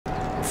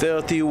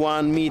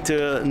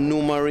31-meter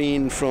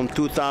NUMARINE from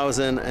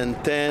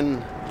 2010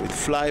 with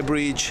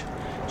Flybridge.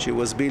 She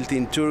was built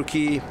in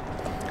Turkey.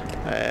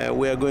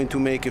 We are going to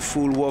make a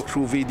full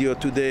walkthrough video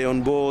today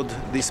on board.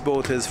 This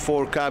boat has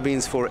 4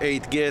 cabins for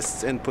 8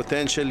 guests and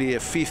potentially a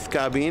 5th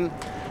cabin.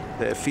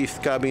 The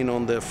 5th cabin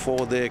on the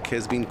foredeck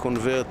has been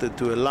converted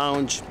to a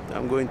lounge.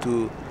 I'm going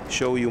to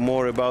show you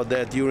more about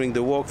that during the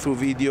walkthrough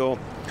video.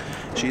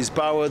 She's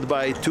powered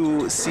by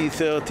 2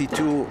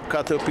 C32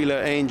 Caterpillar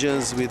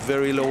engines with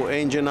very low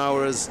engine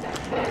hours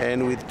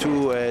and with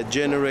 2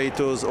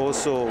 generators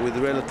also with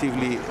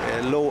relatively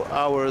low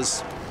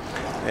hours.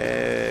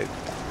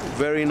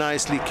 Very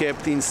nicely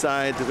kept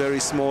inside, very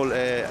small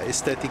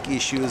aesthetic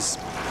issues.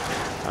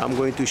 I'm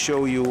going to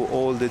show you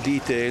all the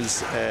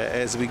details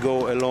as we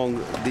go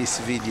along this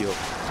video.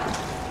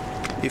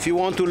 If you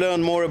want to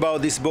learn more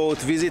about this boat,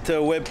 visit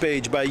her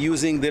webpage by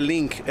using the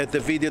link at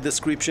the video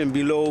description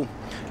below.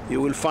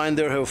 You will find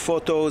there her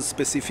photos,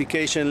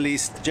 specification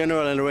list,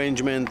 general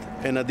arrangement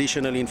and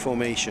additional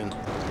information.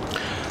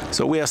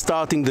 So we are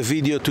starting the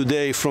video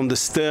today from the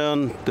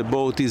stern. The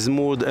boat is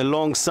moored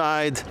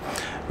alongside.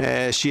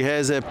 She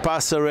has a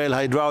passerelle,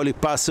 hydraulic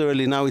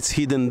passerelle, now it's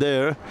hidden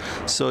there,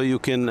 so you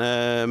can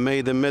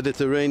make the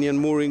Mediterranean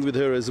mooring with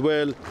her as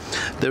well.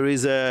 There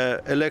is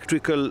an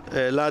electrical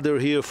ladder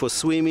here for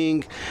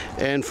swimming,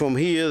 and from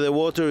here the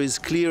water is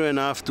clear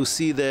enough to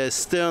see the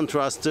stern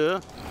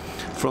thruster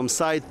from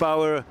side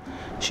power.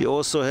 She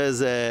also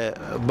has a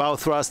bow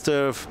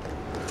thruster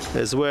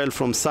as well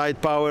from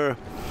side power.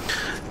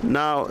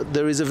 Now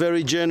there is a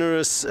very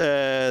generous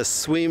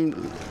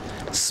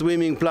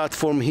swimming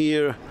platform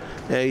here.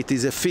 It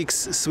is a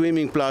fixed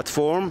swimming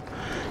platform,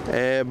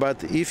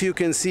 but if you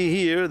can see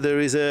here, there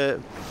is a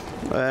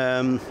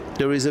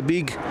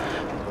big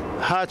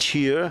hatch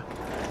here,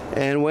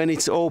 and when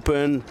it's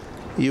open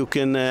you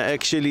can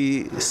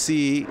actually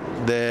see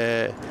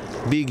the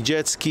big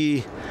jet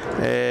ski.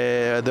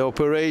 The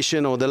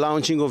operation or the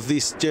launching of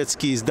this jet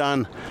ski is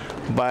done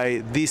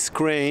by this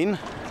crane,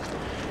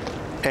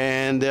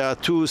 and there are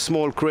 2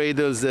 small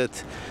cradles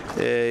that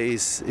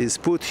is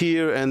put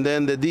here, and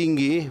then the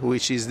dinghy,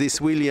 which is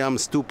this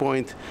Williams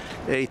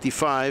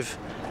 2.85,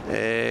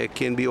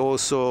 can be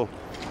also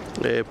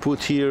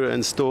put here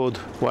and stored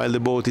while the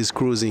boat is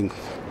cruising.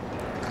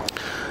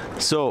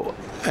 So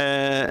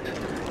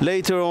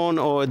later on,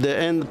 or at the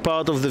end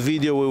part of the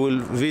video, we will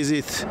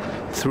visit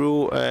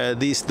through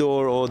this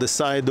door or the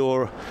side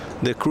door,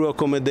 the crew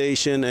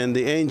accommodation and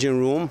the engine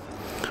room.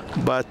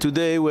 But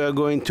today we are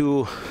going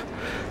to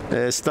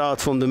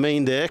start from the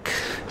main deck,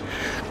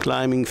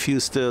 climbing few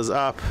stairs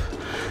up.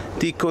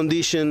 The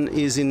condition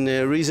is in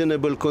a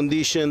reasonable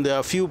condition. There are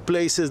a few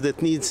places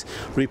that needs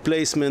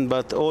replacement,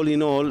 but all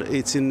in all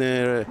it's in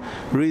a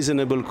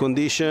reasonable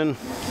condition.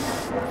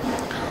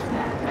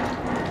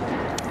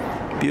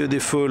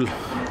 Beautiful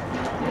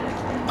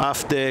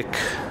aft deck.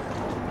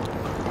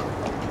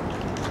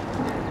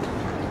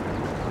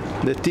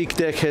 The teak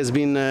deck has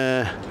been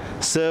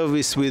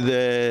serviced with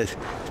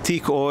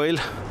teak oil,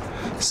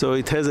 so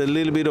it has a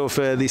little bit of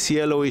this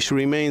yellowish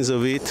remains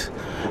of it.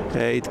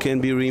 It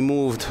can be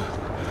removed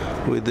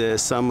with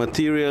some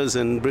materials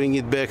and bring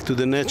it back to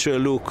the natural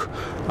look,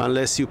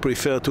 unless you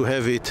prefer to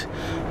have it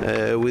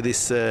with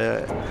this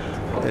a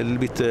little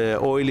bit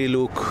oily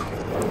look.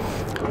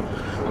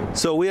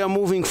 So we are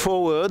moving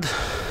forward.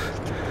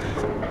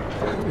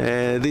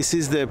 This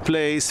is the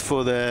place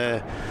for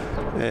the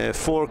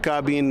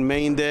 4-cabin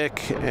main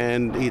deck,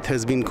 and it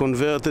has been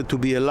converted to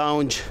be a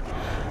lounge.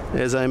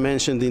 As I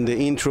mentioned in the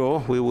intro,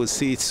 we will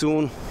see it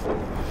soon.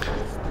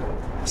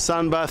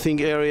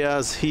 Sunbathing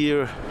areas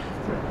here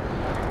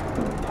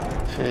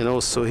and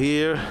also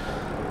here.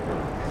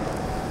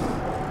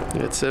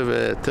 Let's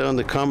turn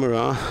the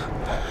camera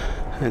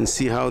and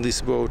see how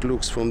this boat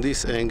looks from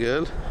this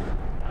angle.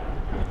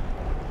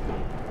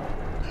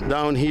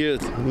 Down here,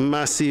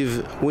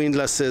 massive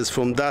windlasses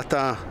from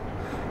Data.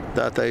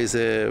 Data is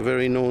a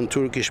very known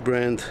Turkish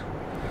brand.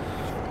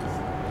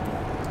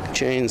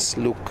 Chains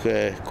look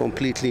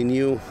completely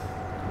new.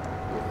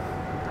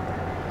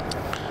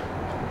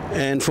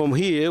 And from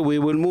here we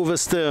will move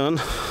astern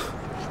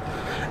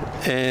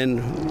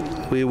and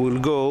we will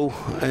go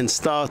and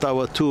start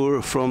our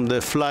tour from the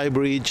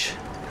Flybridge.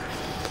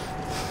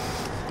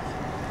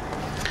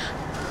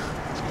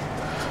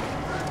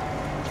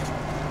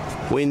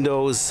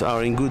 Windows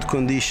are in good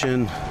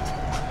condition.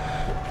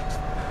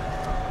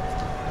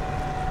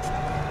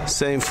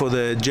 Same for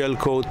the gel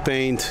coat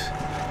paint.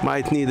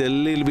 Might need a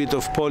little bit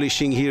of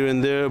polishing here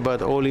and there,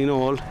 but all in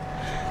all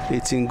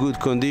it's in good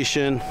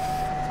condition.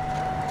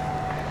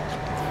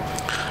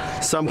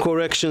 Some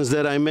corrections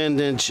that I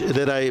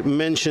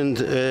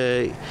mentioned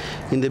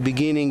in the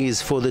beginning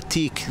is for the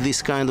teak,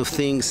 this kind of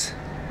things.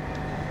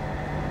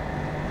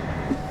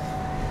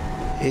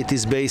 It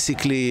is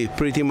basically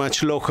pretty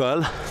much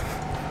local.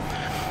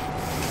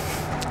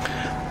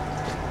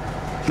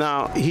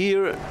 Now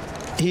here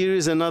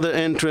is another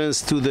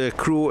entrance to the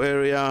crew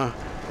area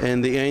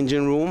and the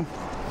engine room.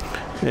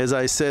 As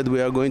I said,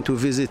 we are going to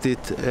visit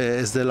it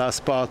as the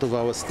last part of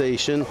our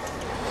station.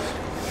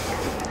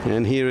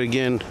 And here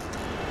again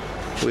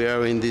we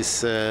are in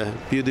this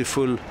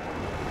beautiful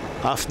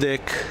aft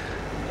deck,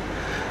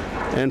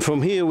 and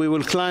from here we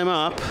will climb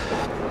up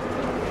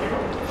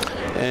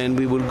and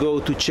we will go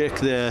to check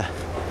the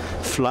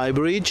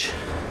Flybridge.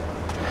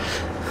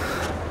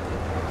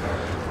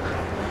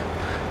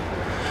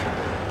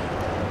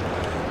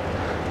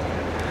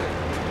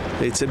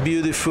 It's a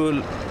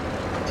beautiful,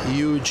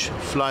 huge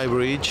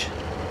Flybridge.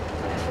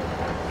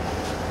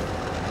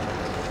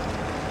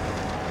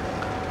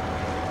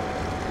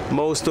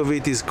 Most of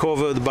it is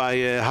covered by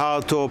a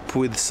hardtop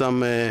with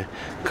some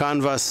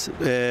canvas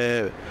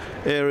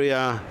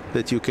area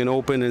that you can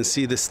open and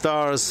see the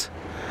stars.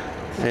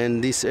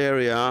 And this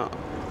area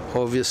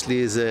obviously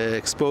is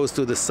exposed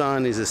to the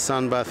sun, is a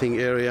sunbathing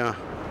area.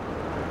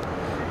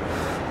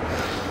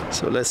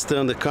 So let's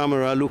turn the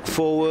camera, look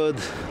forward.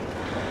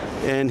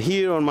 And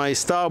here on my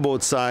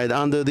starboard side,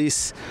 under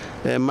this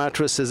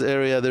mattresses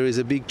area, there is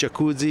a big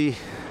jacuzzi.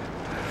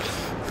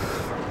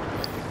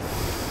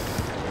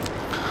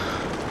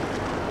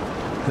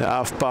 The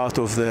aft part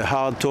of the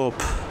hardtop.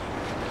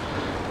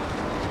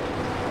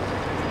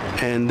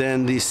 And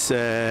then this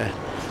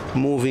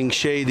moving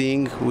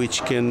shading,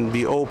 which can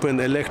be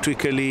opened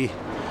electrically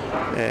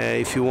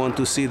if you want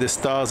to see the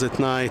stars at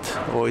night,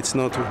 or it's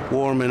not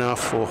warm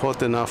enough or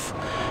hot enough,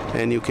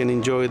 and you can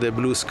enjoy the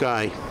blue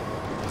sky.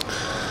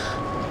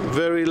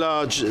 Very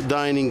large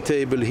dining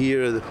table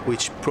here,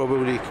 which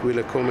probably will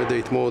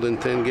accommodate more than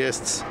 10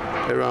 guests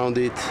around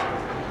it,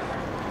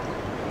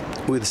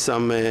 with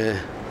some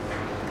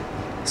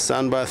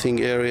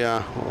sunbathing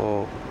area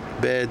or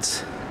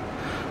beds.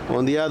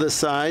 On the other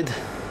side,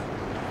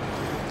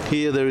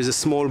 here there is a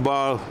small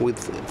bar with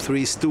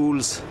 3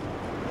 stools,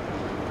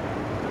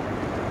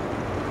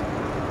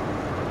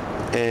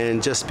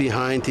 and just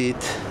behind it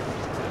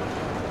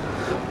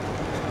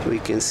we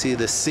can see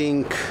the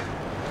sink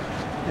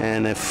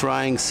and a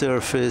frying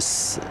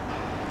surface,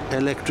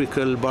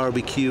 electrical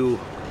barbecue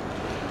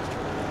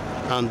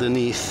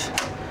underneath.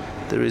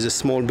 There is a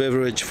small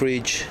beverage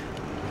fridge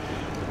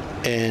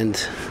and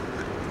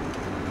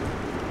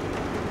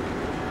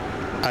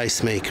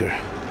ice maker.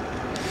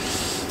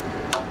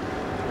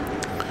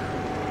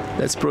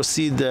 Let's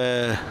proceed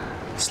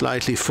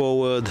slightly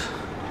forward,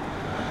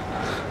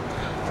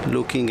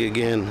 looking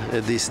again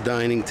at this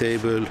dining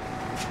table.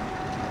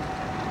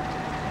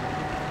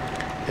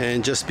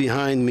 And just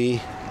behind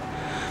me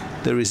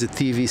there is a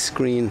TV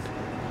screen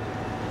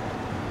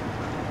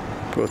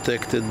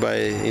protected by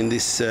in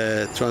this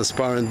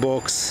transparent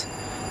box,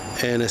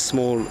 and a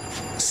small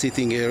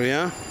sitting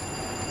area.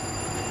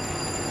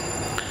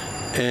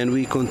 And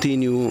we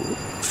continue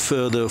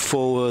further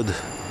forward,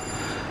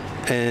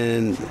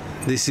 and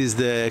this is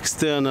the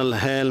external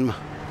helm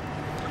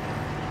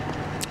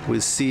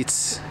with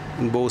seats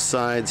on both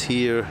sides,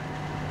 here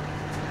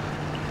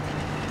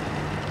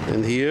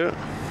and here.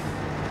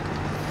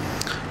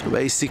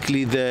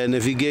 Basically the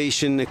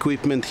navigation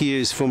equipment here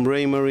is from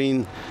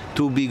Raymarine,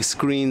 2 big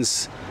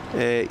screens,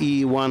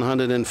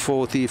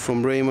 E140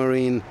 from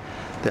Raymarine,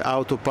 the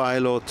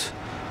autopilot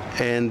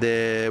and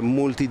the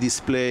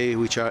multi-display,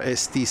 which are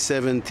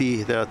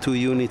ST70. There are 2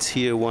 units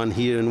here, one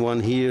here and one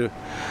here.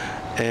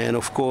 And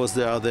of course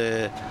there are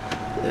the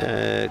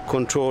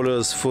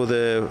controllers for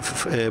the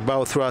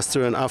bow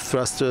thruster and aft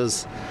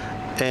thrusters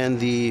and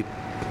the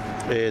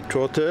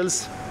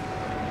throttles.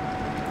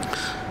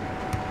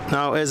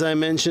 Now, as I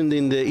mentioned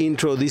in the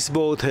intro, this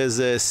boat has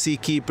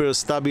Seakeeper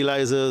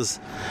stabilizers.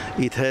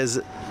 It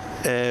has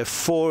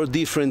 4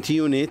 different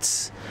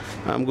units.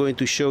 I'm going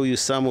to show you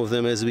some of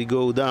them as we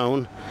go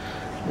down.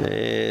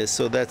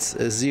 So that's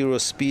a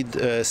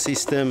 0-speed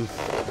system.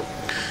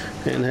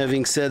 And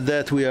having said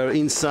that, we are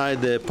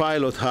inside the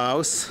pilot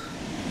house.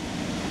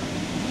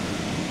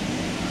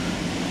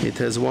 It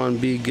has one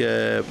big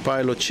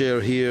pilot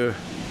chair here.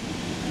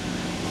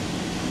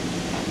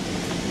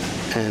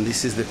 And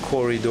this is the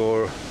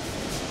corridor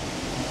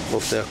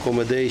of the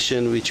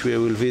accommodation, which we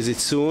will visit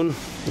soon.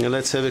 And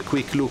let's have a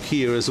quick look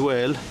here as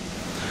well.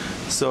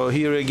 So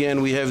here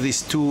again we have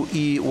these 2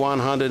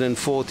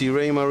 E140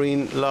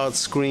 Raymarine large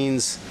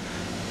screens,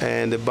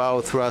 and the bow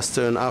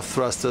thruster and aft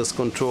thrusters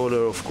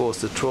controller, of course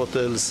the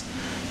throttles,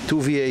 2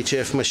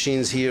 VHF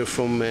machines here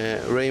from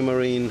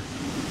Raymarine,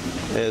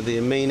 the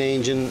main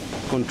engine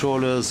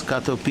controllers,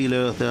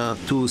 Caterpillar. There are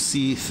 2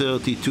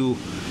 C32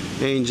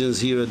 engines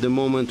here at the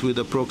moment with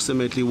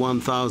approximately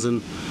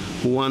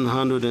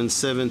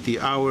 1,170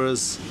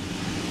 hours.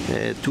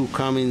 2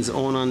 Cummins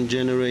Onan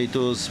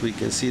generators. We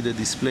can see the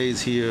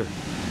displays here,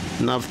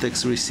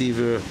 Navtex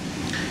receiver.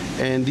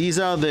 And these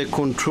are the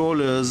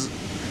controllers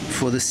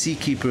for the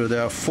Seakeeper.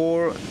 There are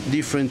 4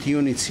 different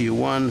units here,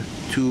 1,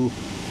 2,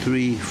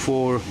 3,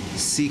 4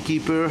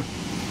 Seakeeper.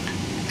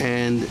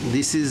 And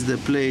this is the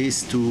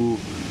place to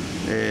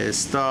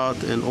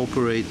start and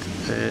operate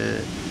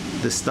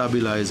the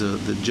stabilizer,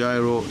 the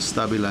gyro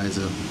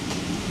stabilizer.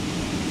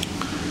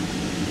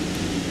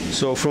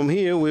 So from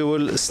here we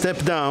will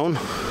step down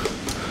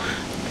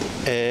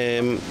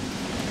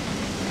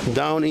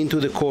into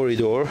the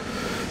corridor,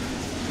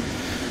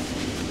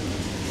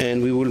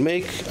 and we will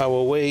make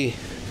our way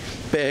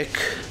back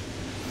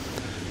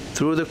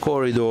through the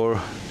corridor.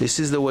 This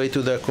is the way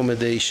to the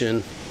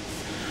accommodation,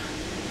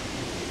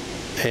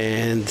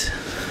 and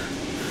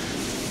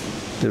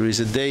there is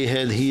a day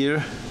head here,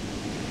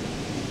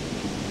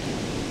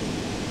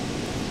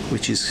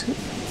 which is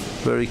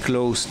very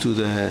close to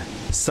the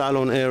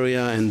salon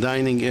area and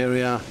dining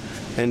area.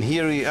 And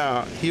here we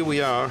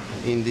are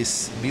in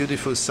this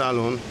beautiful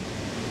salon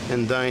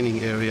and dining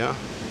area.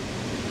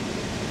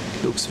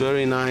 Looks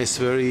very nice,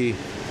 very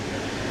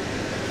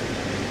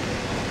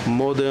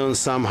modern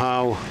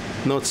somehow,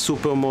 not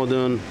super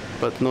modern,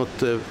 but not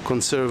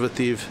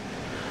conservative.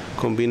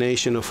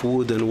 Combination of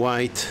wood and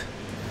white.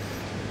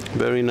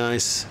 Very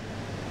nice.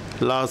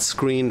 Large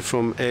screen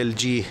from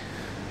LG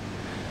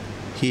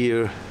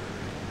here.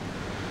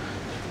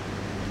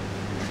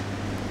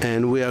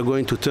 And we are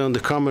going to turn the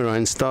camera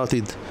and start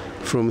it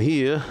from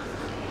here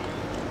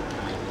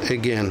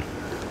again.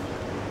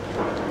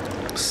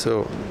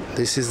 So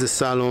this is the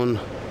salon.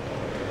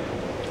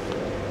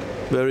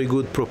 Very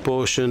good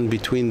proportion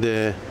between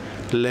the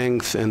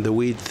length and the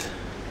width.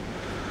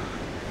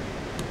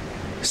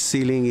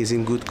 Ceiling is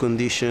in good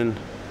condition.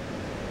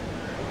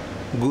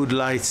 Good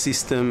light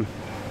system.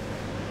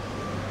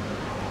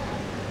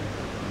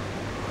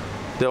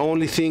 The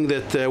only thing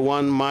that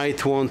one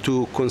might want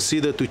to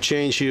consider to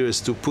change here is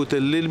to put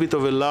a little bit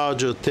of a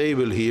larger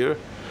table here.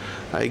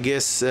 I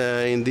guess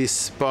in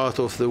this part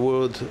of the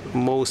world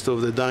most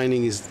of the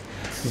dining is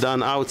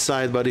done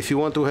outside, but if you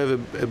want to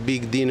have a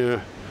big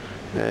dinner,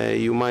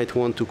 you might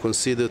want to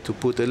consider to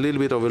put a little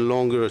bit of a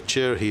longer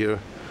chair here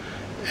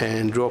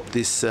and drop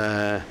this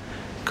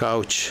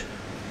couch.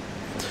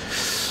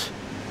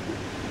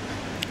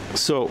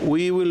 So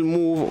we will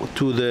move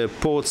to the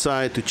port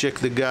side to check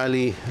the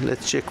galley.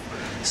 Let's check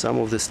some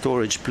of the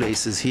storage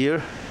places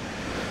here.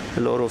 A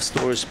lot of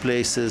storage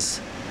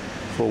places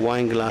for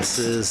wine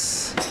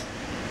glasses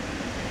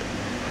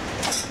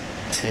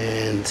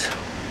and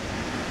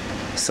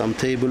some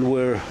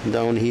tableware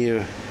down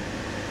here,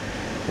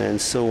 and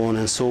so on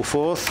and so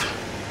forth.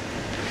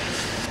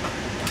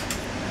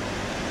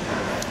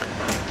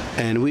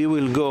 And we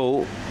will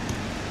go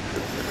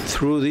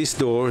through this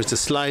door. It's a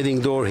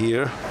sliding door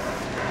here.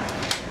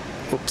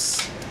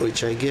 Oops,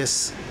 which I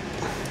guess,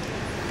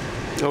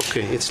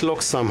 okay, it's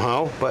locked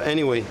somehow, but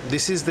anyway,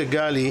 this is the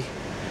galley.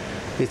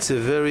 It's a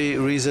very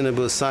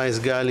reasonable size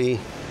galley.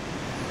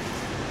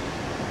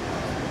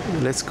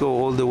 Let's go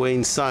all the way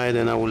inside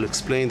and I will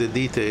explain the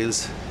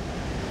details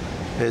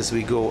as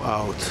we go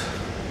out.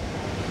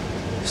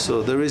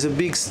 So there is a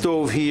big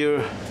stove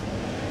here.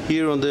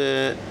 Here on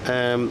the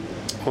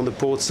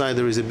port side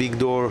there is a big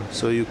door,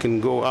 so you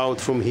can go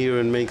out from here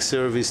and make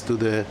service to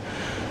the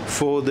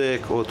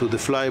foredeck or to the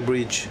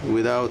Flybridge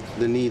without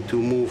the need to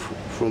move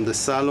from the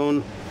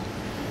salon.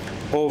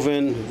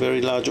 Oven,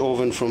 very large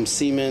oven from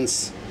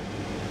Siemens.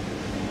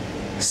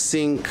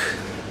 Sink.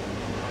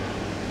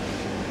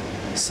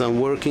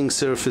 Some working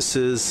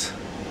surfaces.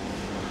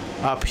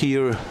 Up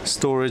here,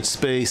 storage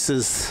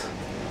spaces,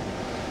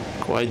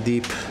 quite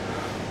deep.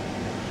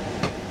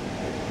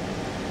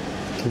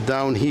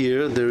 Down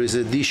here there is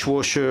a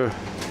dishwasher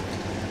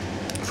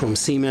from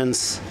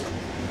Siemens.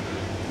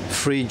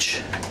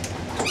 Fridge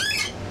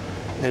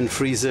and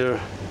freezer.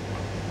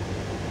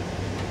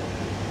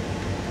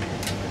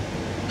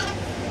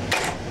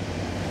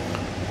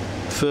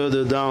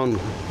 Further down,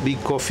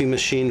 big coffee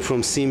machine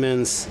from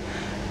Siemens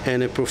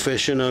and a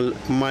professional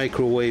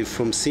microwave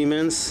from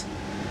Siemens.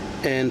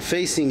 And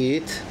facing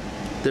it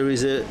there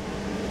is a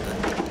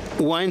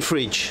wine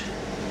fridge.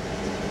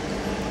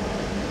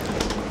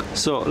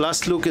 So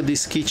let's look at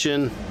this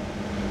kitchen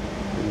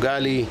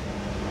galley.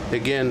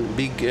 Again,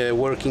 big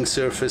working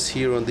surface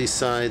here on this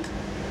side.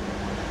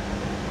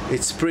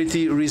 It's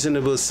pretty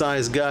reasonable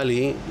size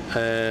galley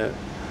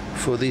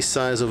for this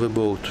size of a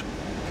boat.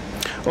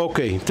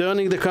 Okay,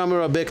 turning the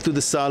camera back to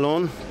the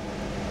salon.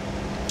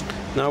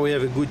 Now we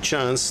have a good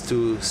chance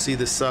to see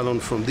the salon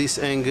from this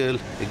angle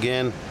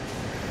again.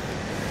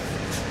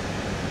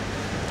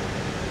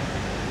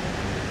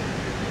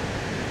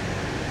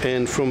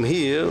 And from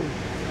here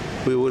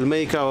we will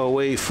make our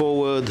way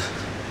forward.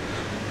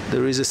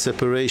 There is a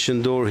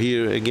separation door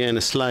here, again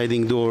a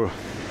sliding door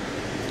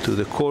to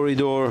the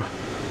corridor.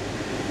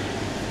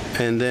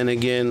 And then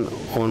again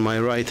on my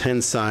right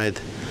hand side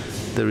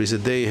there is a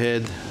day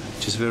head,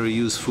 which is very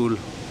useful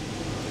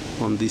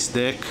on this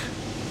deck.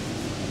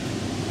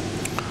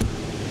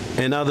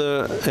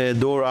 Another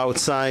door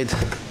outside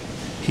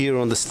here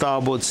on the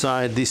starboard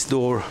side, this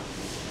door.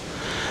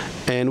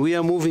 And we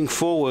are moving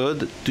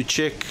forward to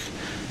check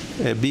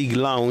a big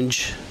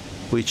lounge,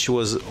 which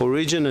was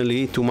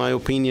originally, to my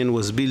opinion,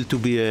 was built to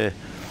be a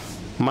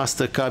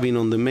master cabin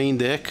on the main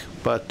deck,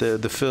 but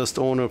the first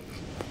owner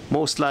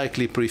most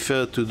likely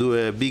preferred to do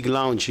a big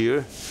lounge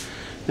here.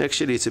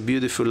 Actually, it's a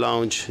beautiful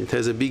lounge. It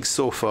has a big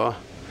sofa,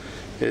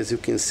 as you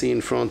can see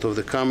in front of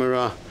the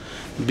camera.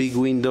 Big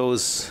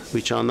windows,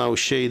 which are now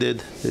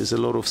shaded. There's a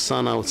lot of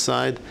sun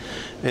outside,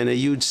 and a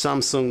huge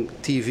Samsung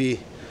TV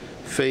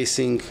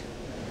facing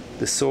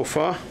the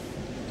sofa.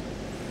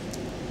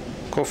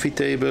 Coffee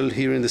table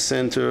here in the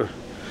center,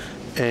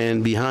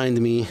 and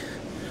behind me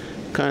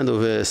kind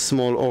of a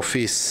small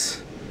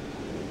office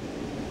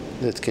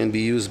that can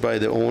be used by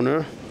the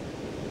owner.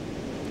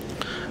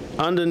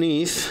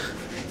 Underneath,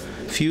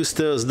 few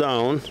stairs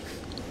down,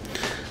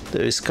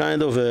 there is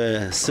kind of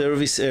a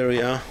service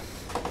area.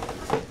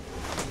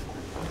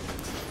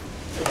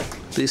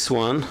 This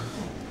one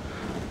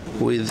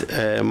with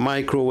a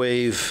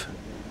microwave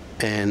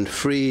and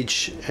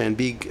fridge and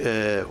big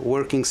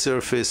working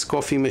surface,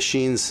 coffee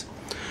machines.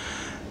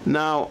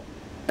 Now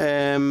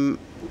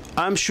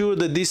I'm sure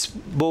that this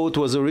boat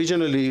was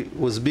originally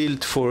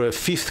built for a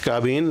fifth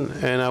cabin,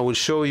 and I will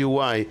show you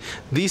why.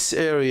 This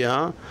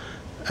area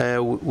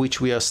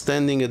which we are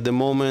standing at the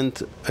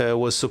moment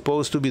was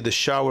supposed to be the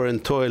shower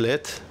and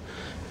toilet.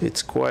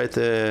 It's quite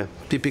a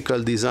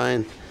typical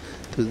design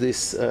to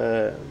this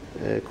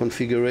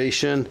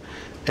configuration,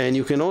 and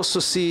you can also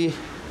see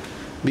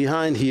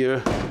behind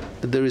here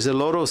that there is a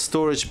lot of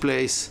storage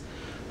place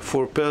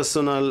for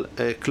personal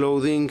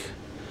clothing,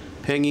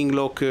 hanging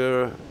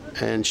locker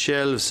and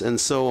shelves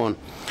and so on.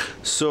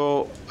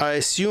 So I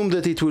assume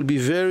that it will be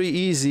very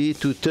easy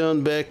to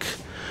turn back,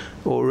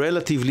 or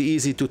relatively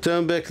easy to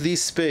turn back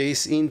this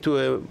space into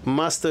a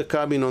master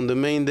cabin on the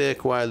main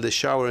deck, while the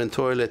shower and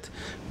toilet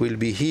will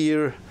be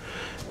here,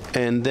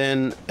 and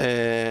then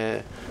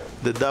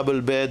the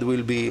double bed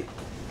will be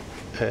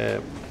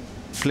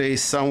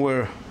placed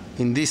somewhere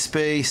in this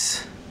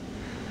space.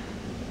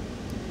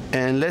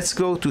 And let's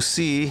go to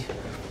see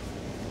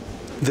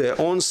the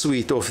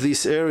ensuite of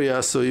this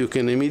area, so you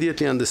can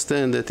immediately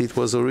understand that it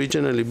was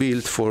originally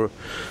built for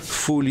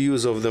full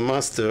use of the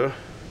master.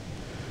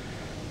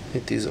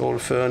 It is all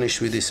furnished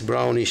with this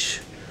brownish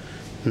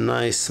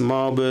nice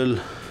marble,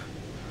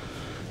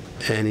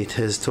 and it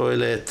has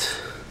toilet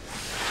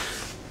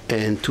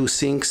and 2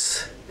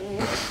 sinks.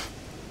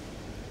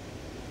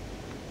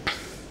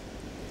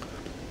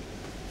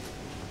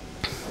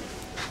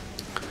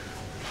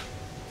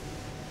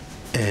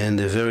 And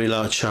a very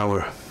large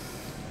shower.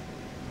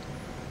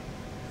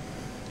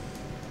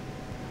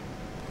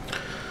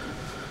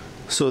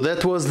 So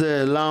that was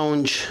the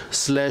lounge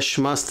slash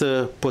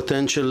master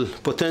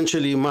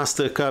potentially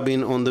master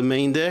cabin on the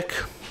main deck.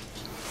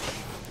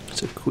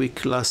 It's a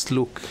quick last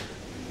look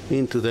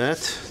into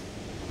that.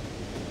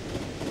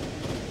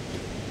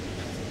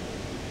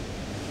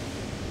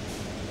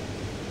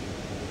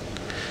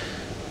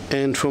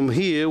 And from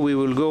here we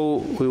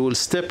will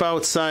step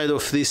outside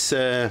of this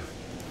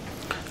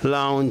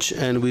lounge,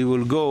 and we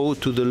will go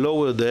to the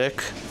lower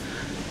deck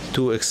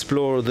to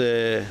explore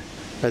the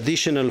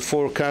additional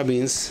 4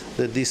 cabins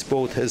that this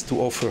boat has to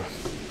offer.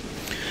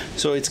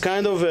 So it's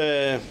kind of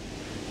a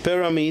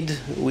pyramid,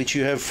 which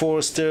you have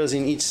 4 stairs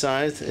in each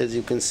side, as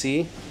you can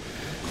see,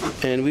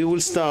 and we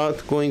will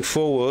start going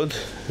forward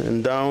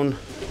and down,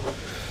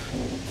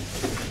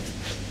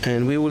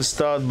 and we will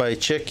start by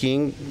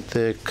checking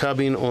the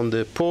cabin on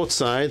the port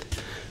side,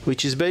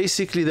 which is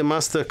basically the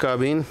master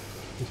cabin.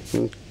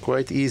 You can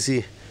quite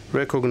easy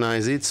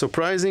recognize it.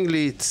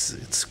 Surprisingly,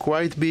 it's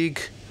quite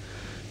big,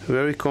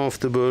 very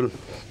comfortable,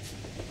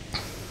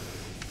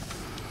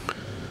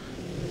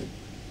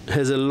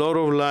 has a lot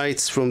of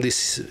lights from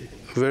this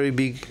very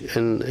big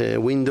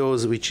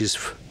windows which is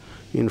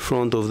in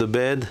front of the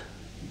bed,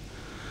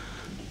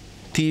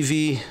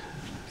 TV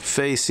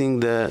facing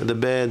the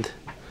bed,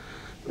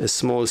 a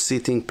small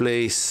sitting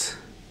place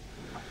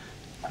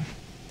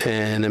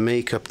and a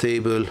makeup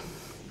table,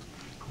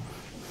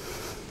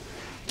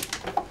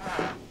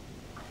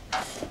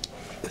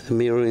 a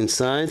mirror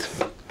inside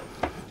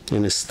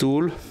and a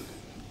stool.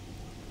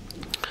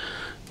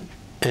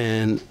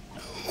 And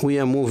we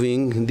are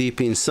moving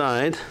deep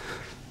inside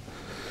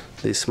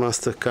this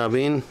master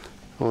cabin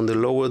on the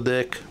lower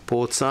deck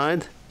port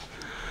side,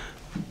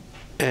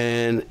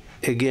 and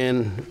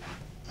again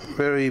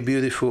very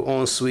beautiful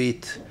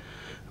ensuite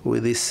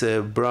with this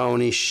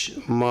brownish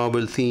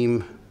marble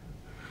theme,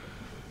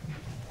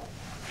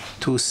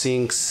 2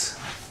 sinks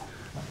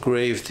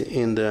graved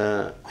in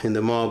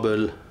the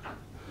marble,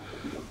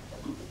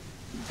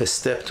 a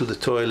step to the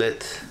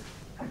toilet,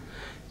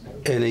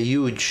 and a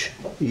huge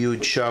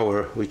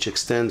shower which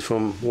extends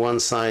from one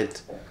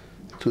side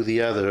to the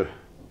other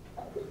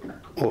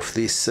of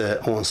this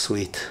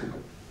ensuite.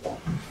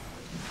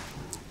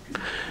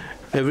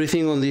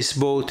 Everything on this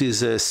boat is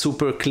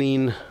super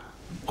clean,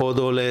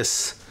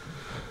 odorless,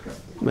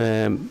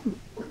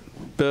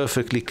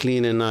 perfectly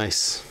clean and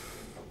nice.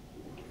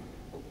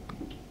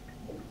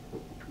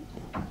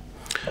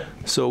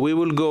 So we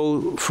will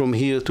go from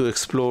here to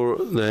explore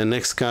the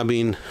next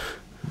cabin.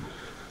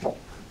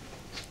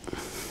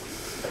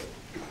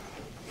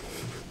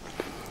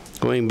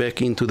 Going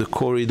back into the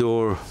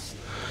corridor,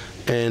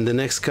 and the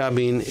next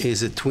cabin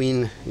is a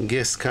twin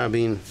guest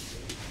cabin,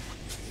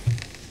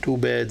 2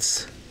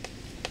 beds,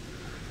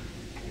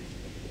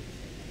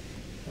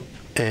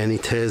 and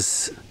it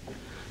has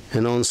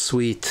an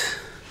ensuite,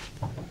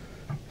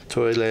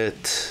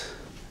 toilet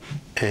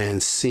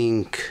and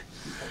sink,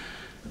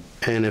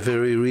 and a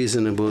very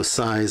reasonable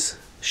size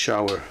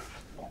shower.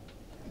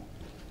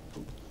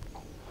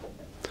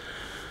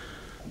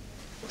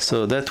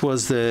 So that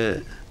was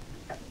the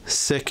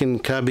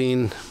second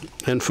cabin,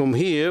 and from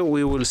here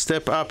we will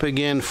step up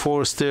again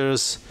 4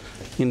 stairs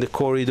in the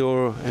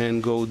corridor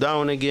and go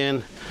down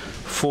again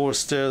 4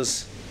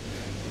 stairs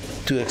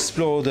to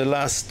explore the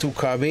last 2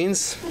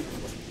 cabins.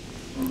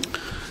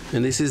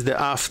 And this is the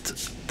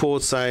aft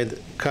port side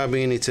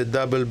cabin. It's a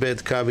double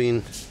bed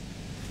cabin,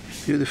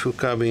 beautiful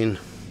cabin,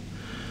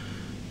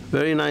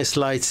 very nice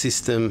light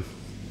system,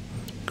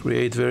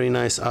 create very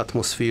nice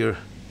atmosphere.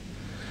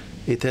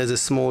 It has a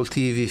small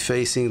TV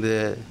facing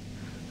the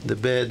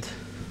bed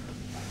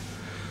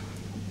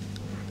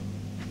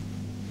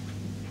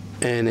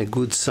and a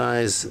good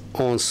size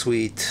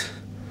ensuite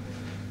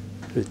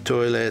with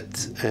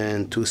toilet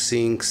and 2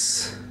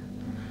 sinks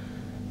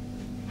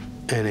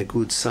and a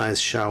good size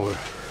shower.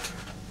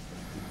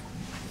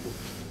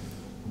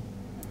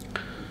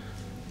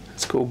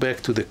 Let's go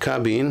back to the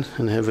cabin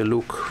and have a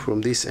look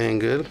from this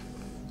angle.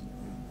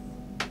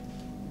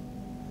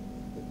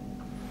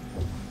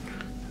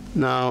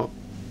 Now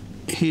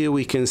here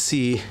we can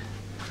see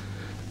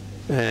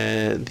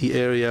the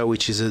area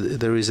which is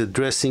there is a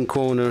dressing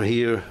corner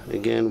here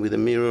again with a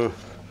mirror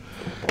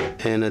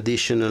and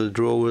additional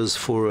drawers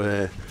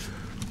for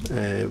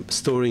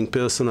storing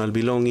personal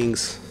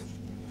belongings.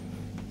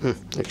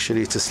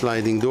 Actually it's a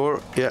sliding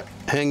door, yeah,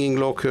 hanging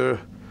locker,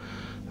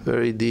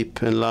 very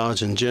deep and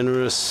large and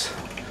generous,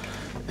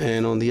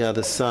 and on the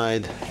other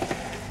side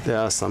there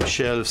are some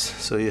shelves,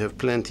 so you have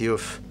plenty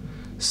of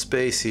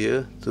space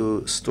here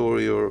to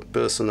store your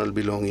personal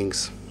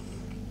belongings.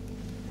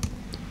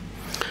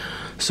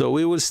 So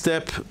we will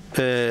step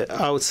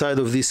outside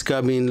of this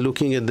cabin,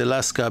 looking at the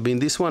last cabin.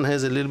 This one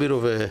has a little bit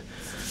of a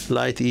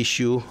light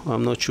issue.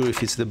 I'm not sure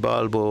if it's the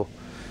bulb or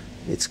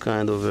it's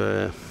kind of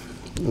a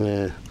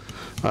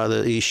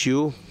other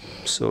issue,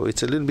 so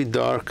it's a little bit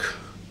dark,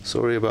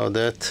 sorry about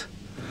that.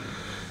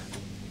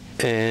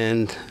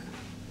 And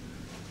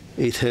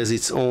it has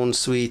its own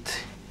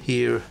suite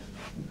here.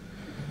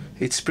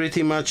 It's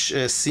pretty much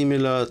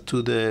similar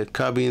to the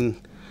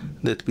cabin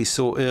that we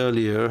saw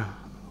earlier,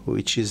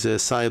 which is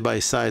side by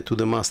side to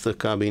the master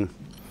cabin.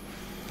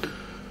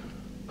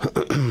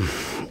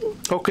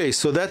 Okay,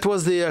 so that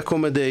was the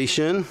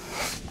accommodation,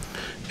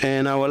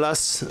 and our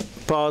last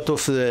part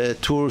of the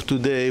tour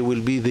today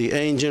will be the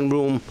engine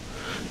room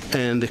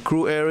and the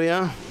crew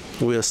area.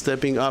 We are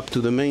stepping up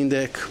to the main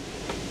deck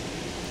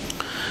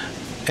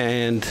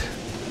and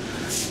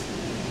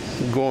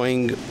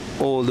going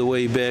all the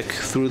way back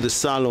through the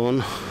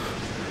salon.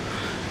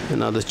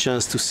 Another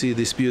chance to see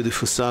this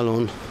beautiful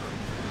salon.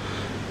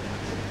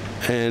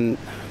 And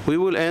we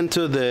will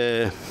enter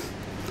the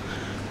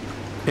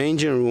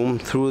engine room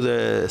through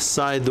the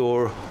side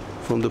door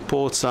from the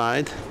port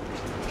side.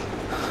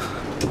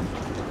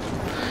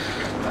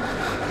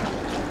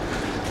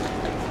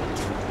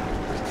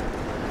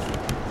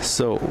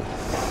 So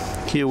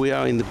here we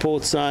are in the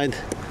port side,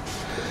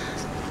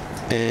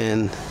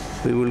 and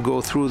we will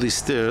go through these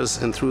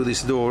stairs and through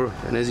this door,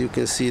 and as you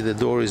can see the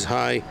door is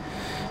high,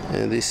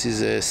 and this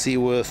is a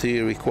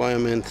seaworthy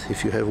requirement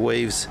if you have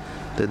waves,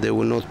 that they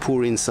will not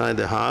pour inside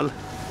the hull.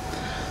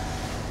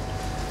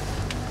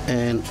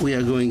 And we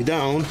are going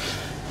down.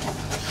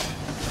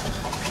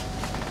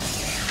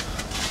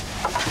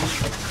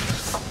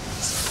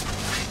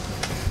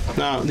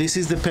 Now this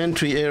is the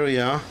pantry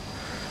area,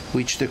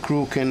 which the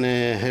crew can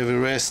have a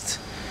rest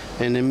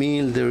and a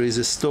meal. There is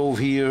a stove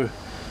here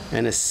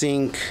and a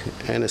sink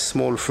and a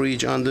small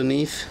fridge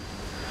underneath.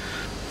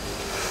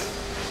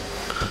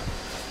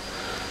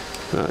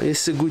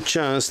 It's a good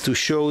chance to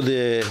show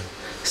the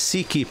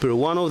Seakeeper.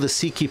 One of the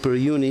Seakeeper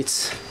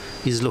units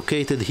is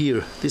located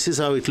here. This is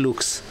how it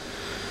looks,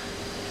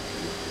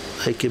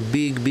 like a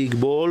big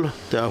ball.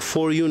 There are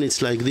 4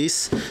 units like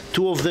this.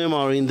 2 of them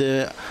are in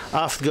the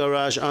aft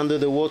garage under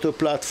the water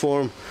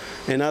platform.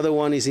 Another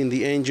one is in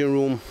the engine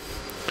room.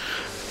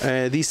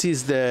 This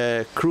is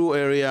the crew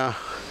area,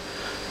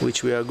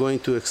 which we are going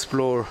to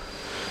explore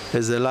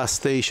as the last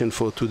station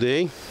for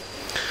today.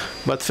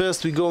 But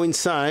first we go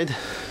inside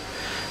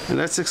and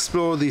let's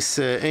explore this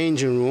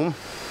engine room.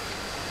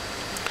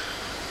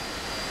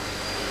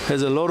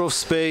 Has a lot of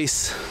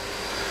space.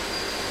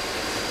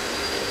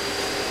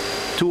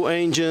 2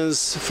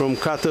 engines from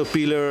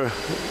Caterpillar,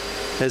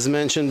 as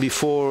mentioned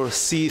before,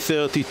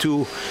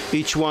 C32.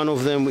 Each one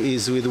of them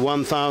is with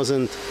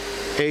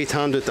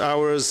 1,800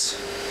 hours.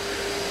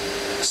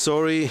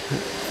 Sorry,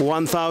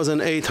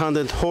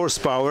 1,800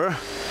 horsepower,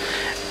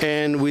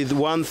 and with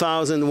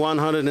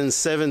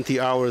 1,170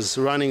 hours,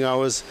 running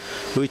hours,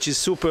 which is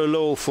super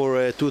low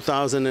for a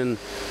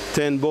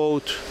 2010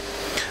 boat.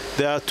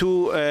 There are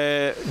 2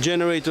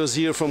 generators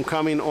here from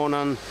Coming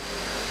On,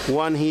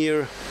 one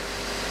here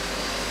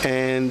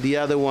and the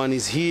other one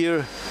is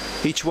here.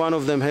 Each one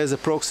of them has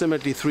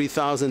approximately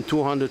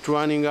 3,200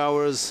 running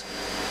hours.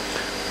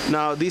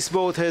 Now this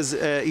boat has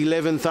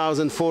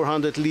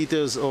 11,400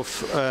 liters of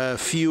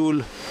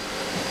fuel,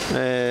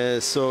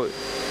 so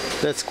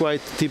that's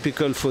quite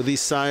typical for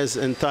this size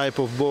and type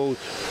of boat.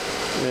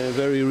 A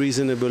very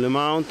reasonable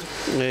amount.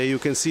 You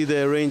can see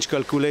the range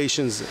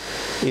calculations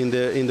in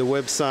the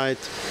website.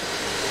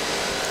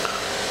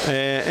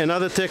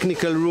 Another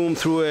technical room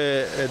through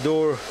a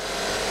door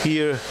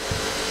here,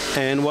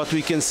 and what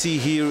we can see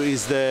here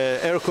is the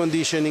air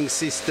conditioning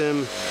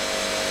system,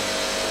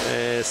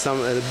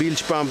 the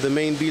bilge pump, the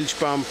main bilge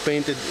pump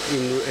painted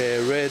in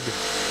red,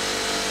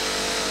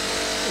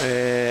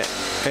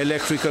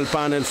 electrical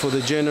panel for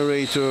the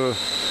generator,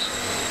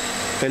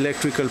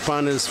 electrical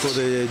panels for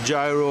the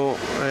gyro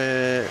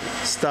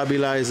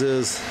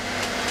stabilizers,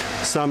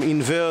 some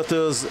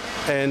inverters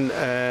and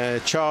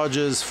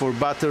chargers for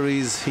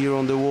batteries here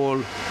on the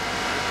wall,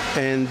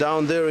 and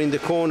down there in the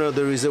corner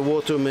there is a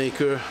water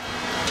maker.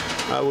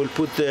 I will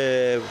put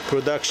the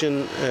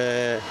production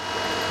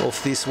of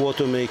this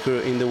water maker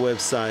in the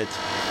website.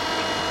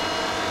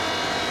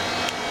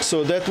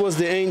 So that was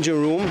the engine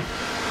room.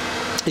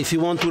 If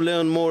you want to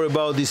learn more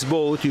about this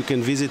boat, you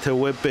can visit her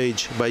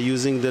webpage by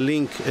using the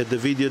link at the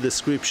video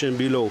description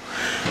below.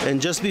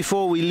 And just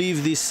before we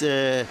leave this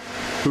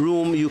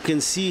room, you can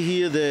see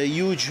here the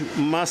huge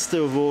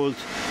Master Vault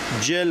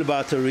gel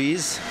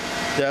batteries.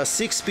 There are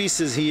 6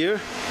 pieces here,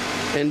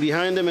 and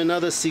behind them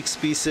another 6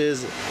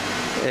 pieces.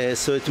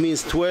 So it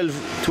means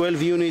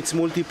 12 units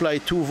multiply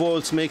 2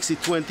 volts makes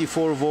it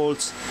 24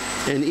 volts,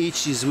 and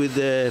each is with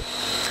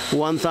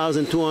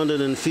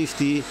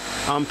 1250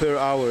 ampere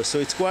hours. So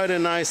it's quite a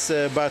nice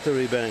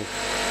battery bank.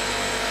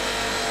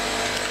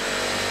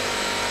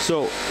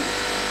 So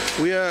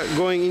we are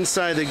going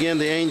inside again,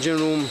 the engine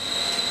room.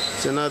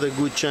 It's another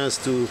good chance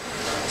to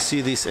see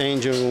this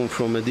engine room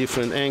from a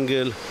different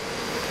angle.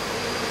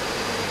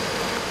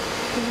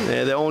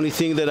 The only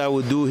thing that I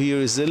would do here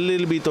is a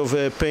little bit of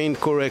paint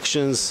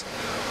corrections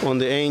on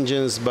the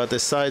engines, but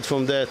aside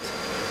from that,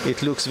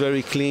 it looks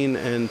very clean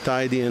and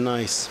tidy and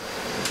nice.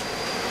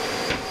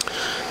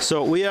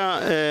 So we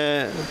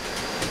are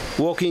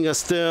walking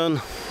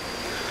astern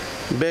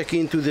back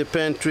into the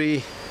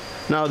pantry.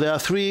 Now there are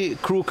 3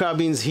 crew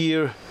cabins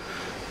here.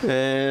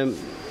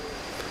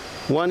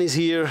 One is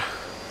here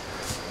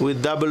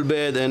with double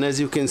bed, and as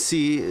you can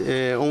see,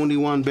 only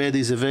one bed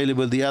is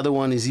available. The other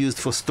one is used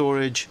for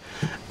storage.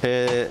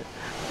 There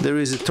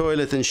is a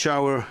toilet and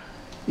shower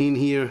in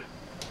here.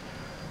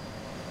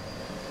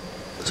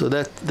 So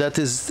that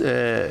is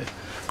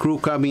crew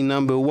cabin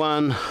number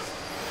 1,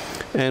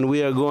 and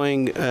we are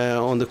going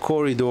on the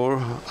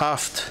corridor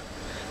aft,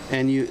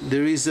 and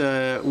there is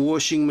a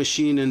washing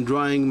machine and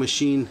drying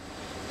machine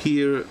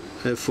here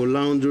for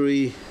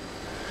laundry.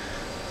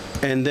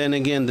 And then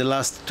again, the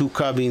last 2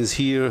 cabins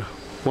here.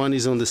 One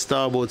is on the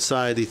starboard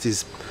side. It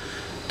is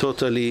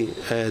totally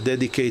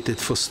dedicated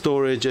for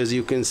storage, as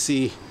you can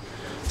see,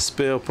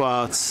 spare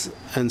parts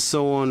and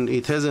so on.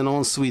 It has an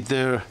ensuite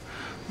there,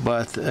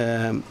 but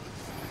again,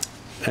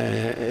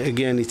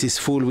 it is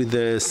full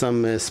with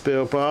some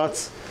spare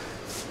parts.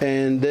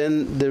 And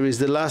then there is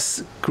the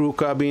last crew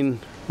cabin,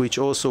 which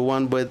also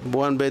one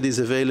bed is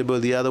available.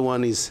 The other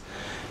one is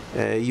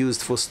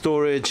used for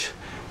storage,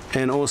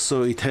 and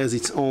also it has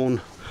its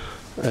own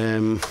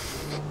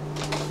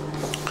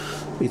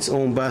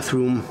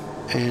bathroom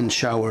and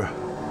shower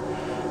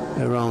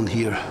around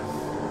here.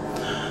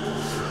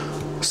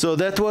 So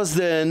that was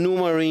the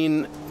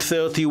NUMARINE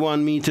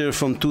 31 meter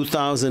from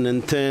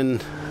 2010.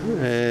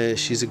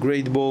 She's a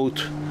great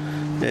boat.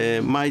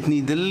 Might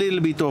need a little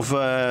bit of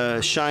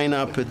shine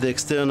up at the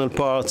external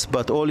parts,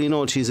 but all in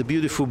all, she's a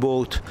beautiful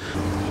boat.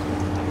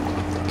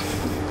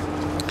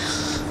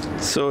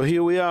 So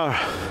here we are.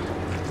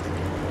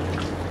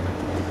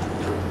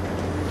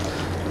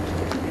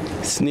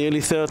 It's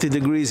nearly 30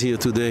 degrees here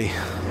today.